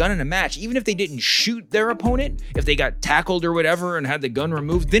pulled a gun in a match, even if they didn't shoot their opponent, if they got tackled or whatever and had the gun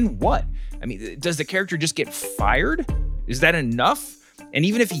removed, then what? I mean, does the character just get fired? Is that enough? And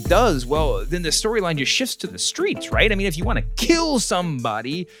even if he does, well, then the storyline just shifts to the streets, right? I mean, if you want to kill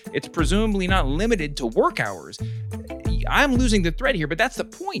somebody, it's presumably not limited to work hours. I'm losing the thread here, but that's the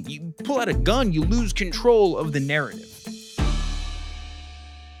point. You pull out a gun, you lose control of the narrative.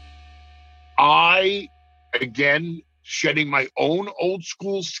 I, again, shedding my own old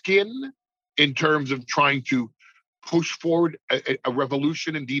school skin in terms of trying to push forward a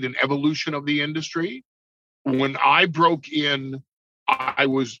revolution, indeed an evolution of the industry. When I broke in, I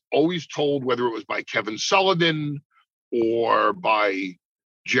was always told, whether it was by Kevin Sullivan or by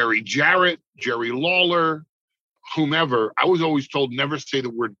Jerry Jarrett, Jerry Lawler, whomever, I was always told never say the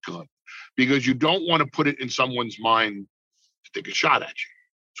word gun, because you don't want to put it in someone's mind to take a shot at you.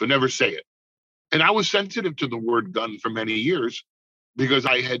 So never say it. And I was sensitive to the word gun for many years because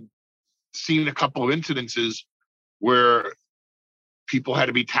I had seen a couple of incidences where people had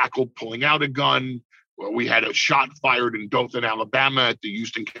to be tackled pulling out a gun. Well, we had a shot fired in Dothan, Alabama at the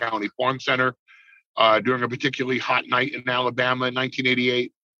Houston County Farm Center during a particularly hot night in Alabama in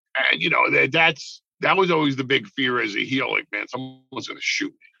 1988. And, that was always the big fear as a heel, like, man, someone's going to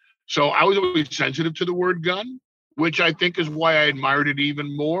shoot me. So I was always sensitive to the word gun, which I think is why I admired it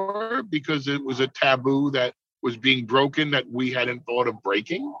even more, because it was a taboo that was being broken that we hadn't thought of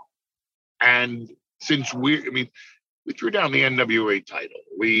breaking. And since we threw down the NWA title.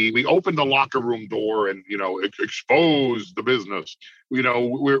 We opened the locker room door and, exposed the business. We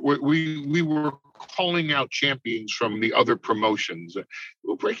were calling out champions from the other promotions. We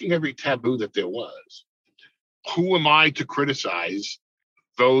were breaking every taboo that there was. Who am I to criticize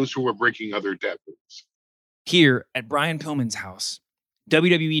those who are breaking other taboos? Here at Brian Pillman's house,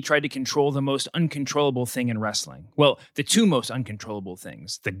 WWE tried to control the most uncontrollable thing in wrestling. Well, the two most uncontrollable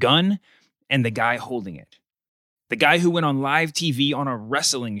things, the gun and the guy holding it. The guy who went on live TV on a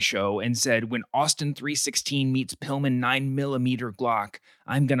wrestling show and said, when Austin 316 meets Pillman 9mm Glock,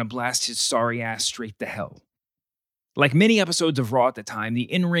 I'm gonna blast his sorry ass straight to hell. Like many episodes of Raw at the time,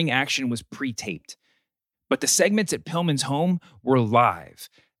 the in-ring action was pre-taped. But the segments at Pillman's home were live.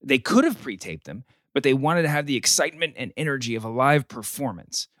 They could have pre-taped them, but they wanted to have the excitement and energy of a live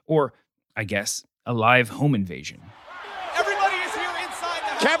performance. Or, I guess, a live home invasion. Everybody is here inside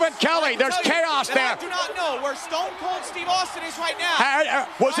the house. Kevin Kelly, there's chaos there. I do not know where Stone Cold Steve Austin is right now.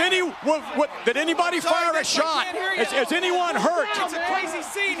 Did anybody fire a shot? Is anyone hurt? It's a crazy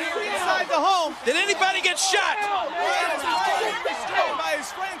scene here inside the home. Did anybody get shot? Restrained by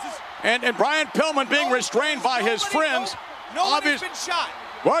his friends. And Brian Pillman being restrained by his friends. Nobody's been shot.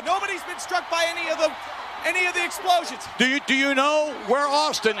 What? Nobody's been struck by any of the explosions. Do you know where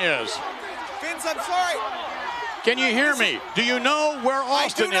Austin is? Vince, I'm sorry. Can you hear me? Do you know where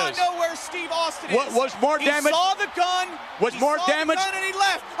Austin is? I do not know where Steve Austin is. What was more damage? He saw the gun. Was more damage? The gun and he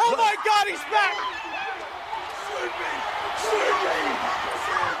left. Oh my God, he's back.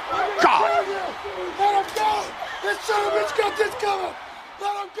 God. Let him go. This son of a bitch got this coming.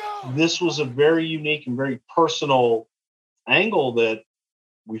 Let him go. This was a very unique and very personal angle that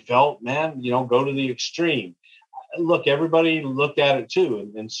we felt, man, go to the extreme. Look, everybody looked at it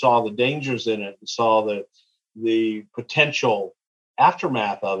too and saw the dangers in it and saw the potential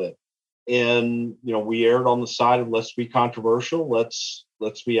aftermath of it. And, we erred on the side of let's be controversial. Let's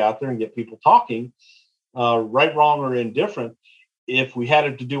be out there and get people talking, right, wrong, or indifferent. If we had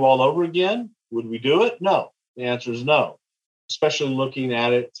it to do all over again, would we do it? No. The answer is no. Especially looking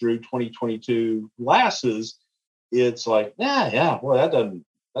at it through 2022 glasses, it's like, yeah, boy, that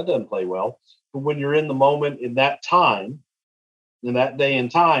doesn't play well. But when you're in the moment in that time, in that day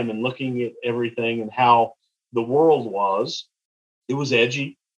and time, and looking at everything and how the world was, it was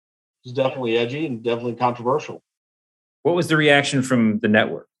edgy. It was definitely edgy and definitely controversial. What was the reaction from the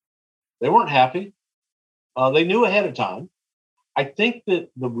network? They weren't happy. They knew ahead of time. I think that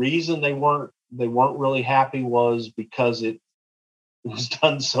the reason they weren't really happy was because it was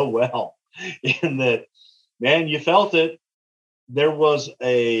done so well, in that, man, you felt it. There was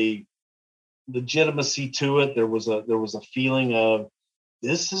a legitimacy to it. There was a feeling of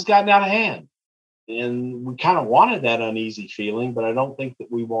this has gotten out of hand, and we kind of wanted that uneasy feeling, but I don't think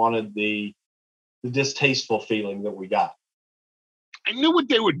that we wanted the distasteful feeling that we got. I knew what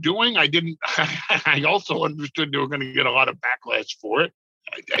they were doing. I didn't. I also understood they were going to get a lot of backlash for it.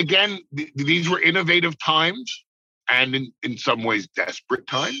 Again, these were innovative times, and in some ways desperate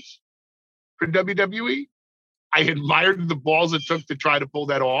times for WWE. I admired the balls it took to try to pull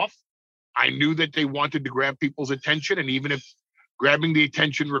that off. I knew that they wanted to grab people's attention, and even if grabbing the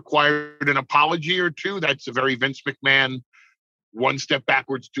attention required an apology or two, that's a very Vince McMahon, one step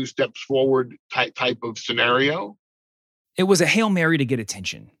backwards, two steps forward type of scenario. It was a Hail Mary to get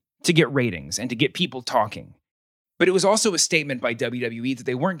attention, to get ratings, and to get people talking. But it was also a statement by WWE that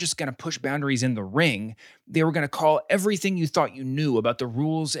they weren't just going to push boundaries in the ring, they were going to call everything you thought you knew about the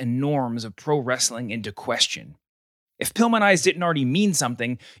rules and norms of pro wrestling into question. If Pillmanize didn't already mean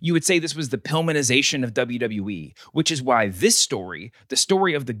something, you would say this was the Pillmanization of WWE, which is why this story, the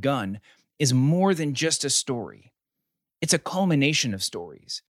story of the gun, is more than just a story. It's a culmination of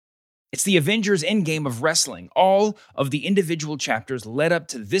stories. It's the Avengers Endgame of wrestling. All of the individual chapters led up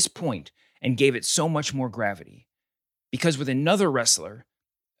to this point and gave it so much more gravity. Because with another wrestler,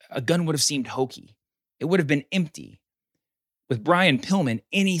 a gun would have seemed hokey. It would have been empty. With Brian Pillman,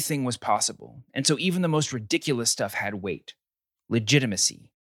 anything was possible. And so even the most ridiculous stuff had weight.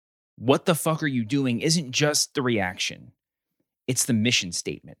 Legitimacy. What the fuck are you doing isn't just the reaction. It's the mission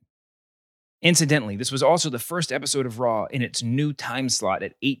statement. Incidentally, this was also the first episode of Raw in its new time slot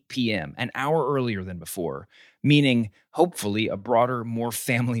at 8 p.m., an hour earlier than before, meaning, hopefully, a broader, more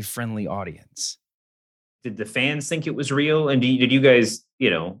family-friendly audience. Did the fans think it was real? And did you guys,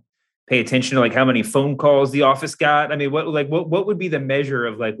 pay attention to how many phone calls the office got? I mean, what would be the measure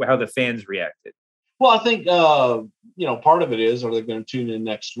of how the fans reacted? Well, I think part of it is, are they going to tune in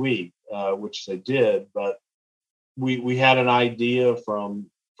next week, which they did, but we had an idea from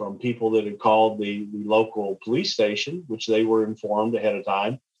people that had called the local police station, which they were informed ahead of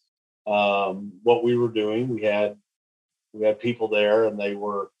time what we were doing. We had people there, and they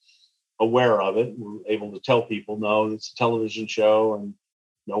were aware of it. We were able to tell people, no, it's a television show, and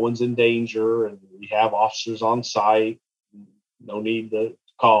no one's in danger, and we have officers on site. No need to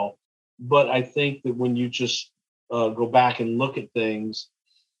call. But I think that when you just go back and look at things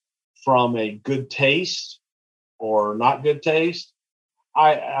from a good taste or not good taste,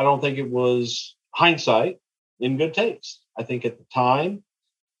 I don't think it was hindsight in good taste. I think at the time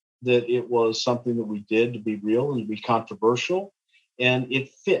that it was something that we did to be real and to be controversial, and it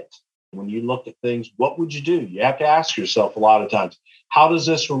fit. When you look at things, what would you do? You have to ask yourself a lot of times, how does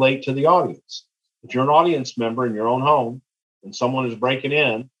this relate to the audience? If you're an audience member in your own home and someone is breaking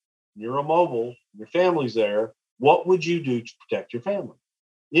in, and you're a mobile, your family's there, what would you do to protect your family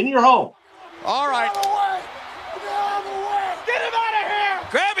in your home? All right. Get him out of here!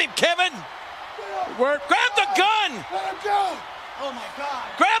 Grab him, Kevin! Grab the gun! Let him go! Oh my God!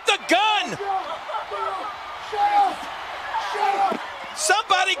 Grab the gun! Shut up! Shut up!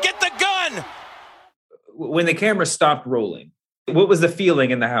 Somebody get the gun! When the camera stopped rolling, what was the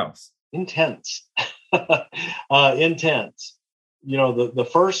feeling in the house? Intense. Intense. The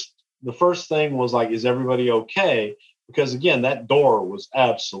first thing was like, is everybody okay? Because again, that door was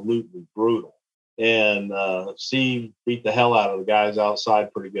absolutely brutal. And Steve beat the hell out of the guys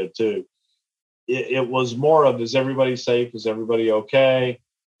outside pretty good too. It was more of, is everybody safe? Is everybody okay?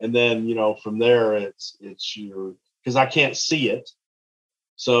 And then, from there, it's because I can't see it.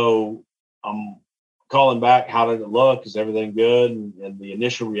 So I'm calling back, how did it look? Is everything good? And the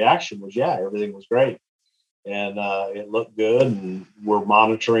initial reaction was, yeah, everything was great. And it looked good. And we're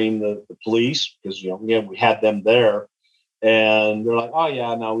monitoring the police because, again, we had them there. And they're like, oh,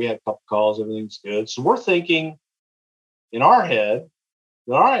 yeah, no, we had a couple calls. Everything's good. So we're thinking in our head,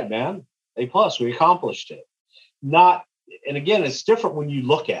 all right, man, A+, we accomplished it. And again, it's different when you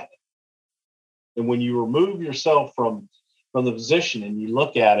look at it. And when you remove yourself from the position and you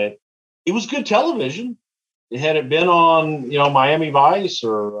look at it, it was good television. Had it been on, Miami Vice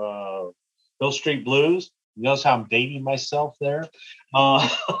or Hill Street Blues, you notice how I'm dating myself there?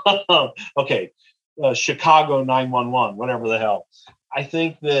 Okay, Chicago 911, whatever the hell. I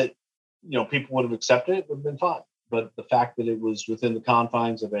think that, people would have accepted it, would have been fine. But the fact that it was within the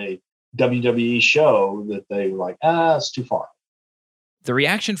confines of a WWE show, that they were like, it's too far. The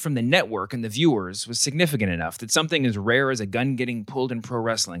reaction from the network and the viewers was significant enough that something as rare as a gun getting pulled in pro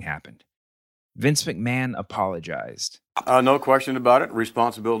wrestling happened. Vince McMahon apologized. No question about it.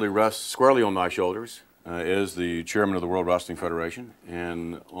 Responsibility rests squarely on my shoulders as the chairman of the World Wrestling Federation.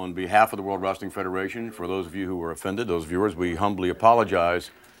 And on behalf of the World Wrestling Federation, for those of you who were offended, those viewers, we humbly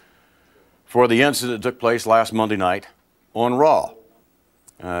apologize for the incident that took place last Monday night on Raw.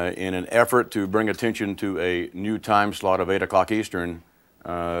 In an effort to bring attention to a new time slot of 8 o'clock Eastern,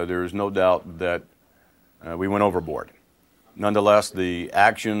 there's no doubt that we went overboard. Nonetheless, the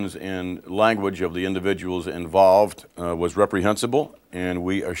actions and language of the individuals involved was reprehensible, and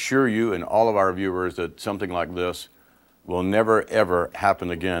we assure you and all of our viewers that something like this will never, ever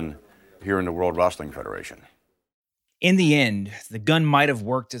happen again here in the World Wrestling Federation. In the end, the gun might have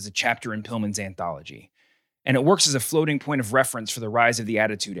worked as a chapter in Pillman's anthology, and it works as a floating point of reference for the rise of the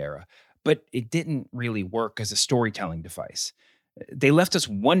Attitude Era, but it didn't really work as a storytelling device. They left us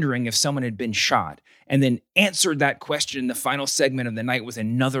wondering if someone had been shot, and then answered that question in the final segment of the night with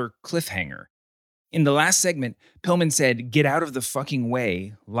another cliffhanger. In the last segment, Pillman said, "Get out of the fucking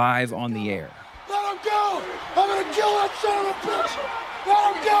way," live on the air. Let him go! I'm gonna kill that son of a bitch!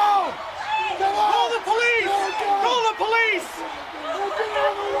 Let him go! Come on! Call the police! Call the police!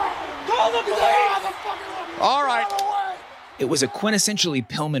 Call the police! All right. It was a quintessentially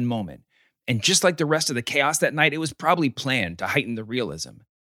Pillman moment. And just like the rest of the chaos that night, it was probably planned to heighten the realism.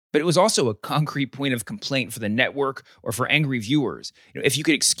 But it was also a concrete point of complaint for the network or for angry viewers. If you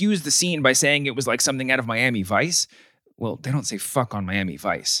could excuse the scene by saying it was like something out of Miami Vice, well, they don't say fuck on Miami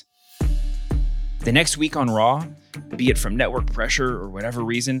Vice. The next week on Raw, be it from network pressure or whatever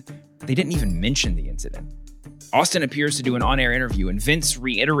reason, they didn't even mention the incident. Austin appears to do an on-air interview, and Vince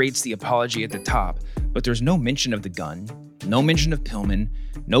reiterates the apology at the top, but there's no mention of the gun, no mention of Pillman,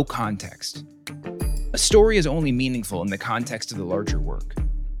 no context. A story is only meaningful in the context of the larger work.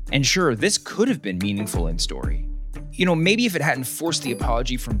 And sure, this could have been meaningful in story. Maybe if it hadn't forced the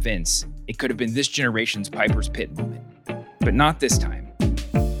apology from Vince, it could have been this generation's Piper's Pit moment. But not this time.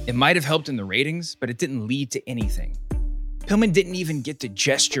 It might have helped in the ratings, but it didn't lead to anything. Pillman didn't even get the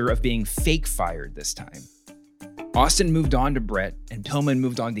gesture of being fake fired this time. Austin moved on to Brett, and Pillman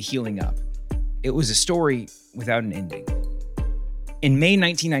moved on to healing up. It was a story without an ending. In May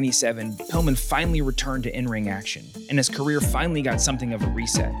 1997, Pillman finally returned to in-ring action, and his career finally got something of a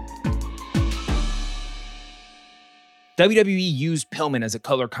reset. WWE used Pillman as a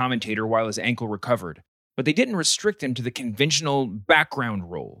color commentator while his ankle recovered, but they didn't restrict him to the conventional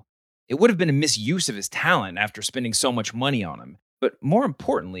background role. It would have been a misuse of his talent after spending so much money on him. But more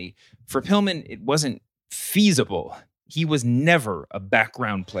importantly, for Pillman, it wasn't feasible. He was never a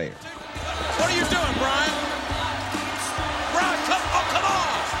background player. What are you doing, Brian? Brian, come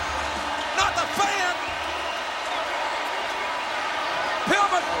on! Not the fan!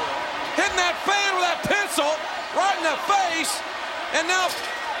 Pillman hitting that fan with that pencil right in the face, and now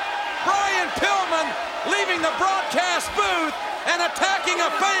Brian Pillman leaving the broadcast booth and attacking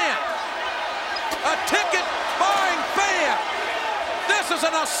a fan. A ticket-buying fan. This is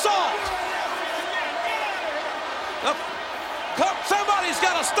an assault. Somebody's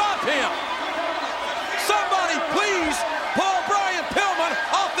got to stop him. Somebody please pull Brian Pillman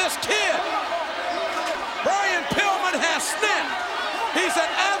off this kid. Brian Pillman has snapped. He's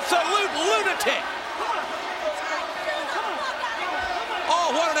an absolute lunatic.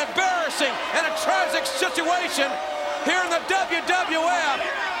 Oh, what an embarrassing and a tragic situation here in the WWF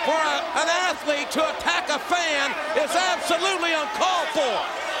for an athlete to attack a fan is absolutely uncalled for.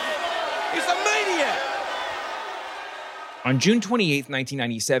 He's a maniac. On June 28,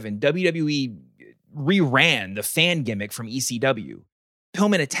 1997, WWE reran the fan gimmick from ECW.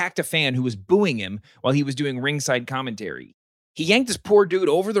 Pillman attacked a fan who was booing him while he was doing ringside commentary. He yanked this poor dude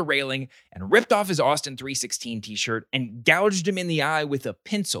over the railing and ripped off his Austin 316 t-shirt and gouged him in the eye with a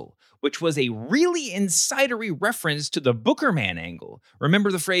pencil, which was a really insidery reference to the Booker Man angle.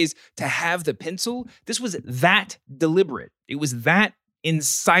 Remember the phrase, to have the pencil? This was that deliberate. It was that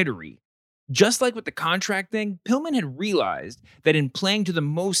insidery. Just like with the contract thing, Pillman had realized that in playing to the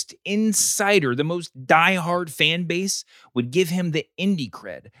most insider, the most diehard fan base would give him the indie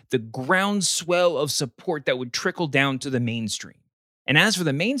cred, the groundswell of support that would trickle down to the mainstream. And as for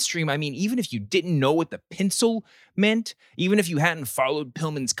the mainstream, I mean, even if you didn't know what the pencil meant, even if you hadn't followed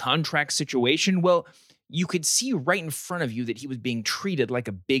Pillman's contract situation, well, you could see right in front of you that he was being treated like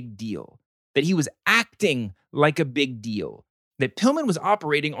a big deal, that he was acting like a big deal, that Pillman was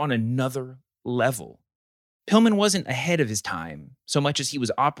operating on another level. Pillman wasn't ahead of his time so much as he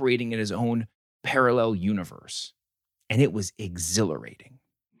was operating in his own parallel universe. And it was exhilarating.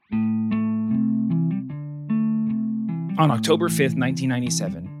 On October 5th,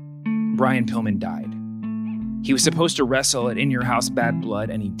 1997, Brian Pillman died. He was supposed to wrestle at In Your House Bad Blood,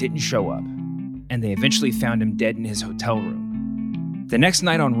 and he didn't show up. And they eventually found him dead in his hotel room. The next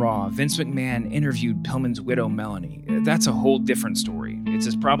night on Raw, Vince McMahon interviewed Pillman's widow, Melanie. That's a whole different story. It's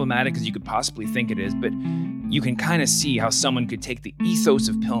as problematic as you could possibly think it is, but you can kind of see how someone could take the ethos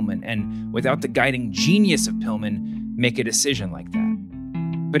of Pillman and, without the guiding genius of Pillman, make a decision like that.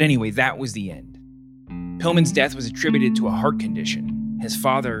 But anyway, that was the end. Pillman's death was attributed to a heart condition. His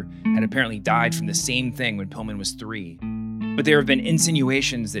father had apparently died from the same thing when Pillman was 3. But there have been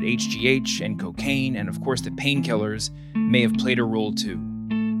insinuations that HGH and cocaine and, of course, the painkillers may have played a role too.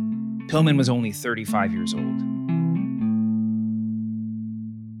 Pillman was only 35 years old.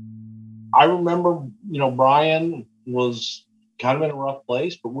 I remember, Brian was kind of in a rough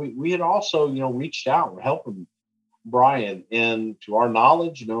place, but we had also, reached out. We're helping Brian. And to our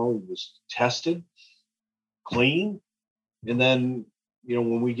knowledge, he was tested, clean. And then,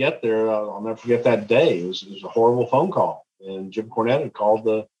 when we get there, I'll never forget that day. It was a horrible phone call. And Jim Cornette had called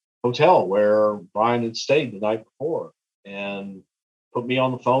the hotel where Brian had stayed the night before and put me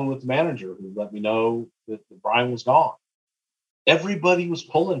on the phone with the manager, who let me know that Brian was gone. Everybody was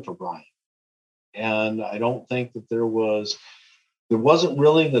pulling for Brian. And I don't think that there wasn't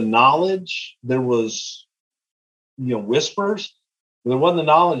really the knowledge. There was, whispers. But there wasn't the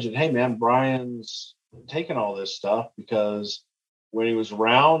knowledge that, hey, man, Brian's taking all this stuff, because when he was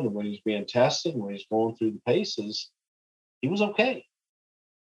around and when he was being tested and when he was going through the paces, he was okay.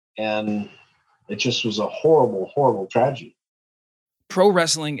 And it just was a horrible, horrible tragedy. Pro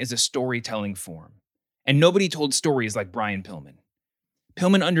wrestling is a storytelling form, and nobody told stories like Brian Pillman.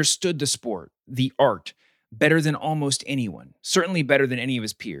 Pillman understood the sport, the art, better than almost anyone, certainly better than any of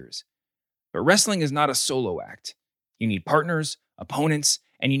his peers. But wrestling is not a solo act. You need partners, opponents,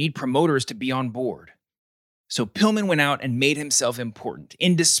 and you need promoters to be on board. So Pillman went out and made himself important,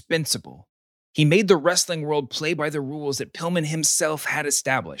 indispensable. He made the wrestling world play by the rules that Pillman himself had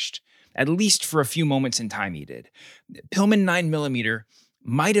established, at least for a few moments in time he did. Pillman 9mm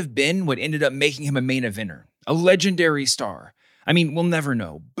might have been what ended up making him a main eventer, a legendary star. I mean, we'll never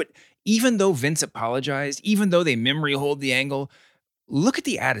know. But even though Vince apologized, even though they memory hold the angle, look at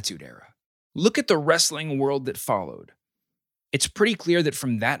the Attitude Era. Look at the wrestling world that followed. It's pretty clear that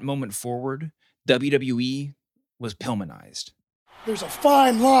from that moment forward, WWE was Pillmanized. There's a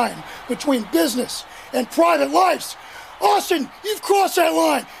fine line between business and private lives. Austin, you've crossed that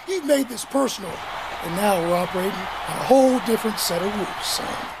line. You've made this personal. And now we're operating on a whole different set of rules,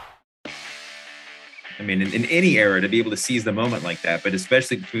 son. I mean, in any era, to be able to seize the moment like that, but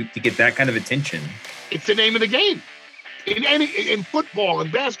especially to get that kind of attention. It's the name of the game. In football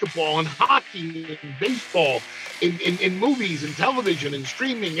and basketball and hockey and baseball, in movies and television and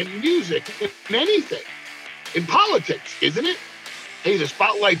streaming and music and anything. In politics, isn't it? Hey, the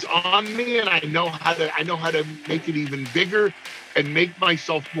spotlight's on me, and I know how to make it even bigger and make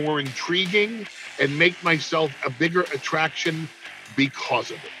myself more intriguing and make myself a bigger attraction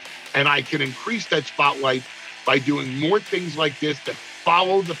because of it. And I can increase that spotlight by doing more things like this that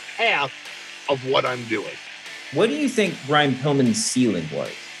follow the path of what I'm doing. What do you think Brian Pillman's ceiling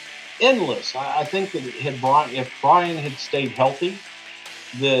was? Endless. I think that if Brian had stayed healthy,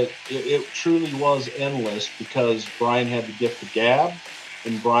 that it truly was endless, because Brian had the gift of gab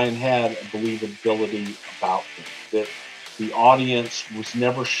and Brian had a believability about him, that the audience was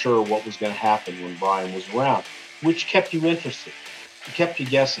never sure what was going to happen when Brian was around, which kept you interested. It kept you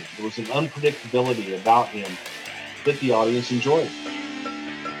guessing. There was an unpredictability about him that the audience enjoyed.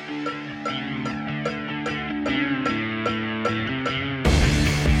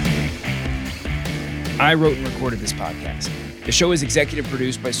 I wrote and recorded this podcast. The show is executive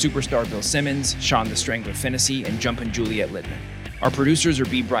produced by superstar Bill Simmons, Sean the Strangler Finnessy, and Jumpin' Juliet Littman. Our producers are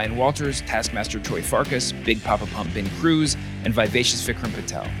B. Brian Walters, Taskmaster Troy Farkas, Big Papa Pump Ben Cruz, and Vivacious Vikram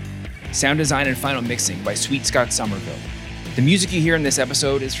Patel. Sound design and final mixing by Sweet Scott Somerville. The music you hear in this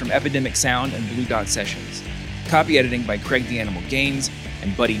episode is from Epidemic Sound and Blue Dot Sessions. Copy editing by Craig the Animal Gaines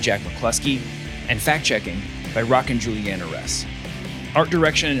and Buddy Jack McCluskey, and fact-checking by Rockin' Juliana Ress. Art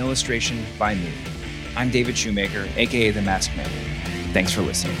direction and illustration by me. I'm David Shoemaker, aka The Masked Man. Thanks for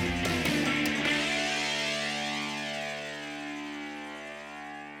listening.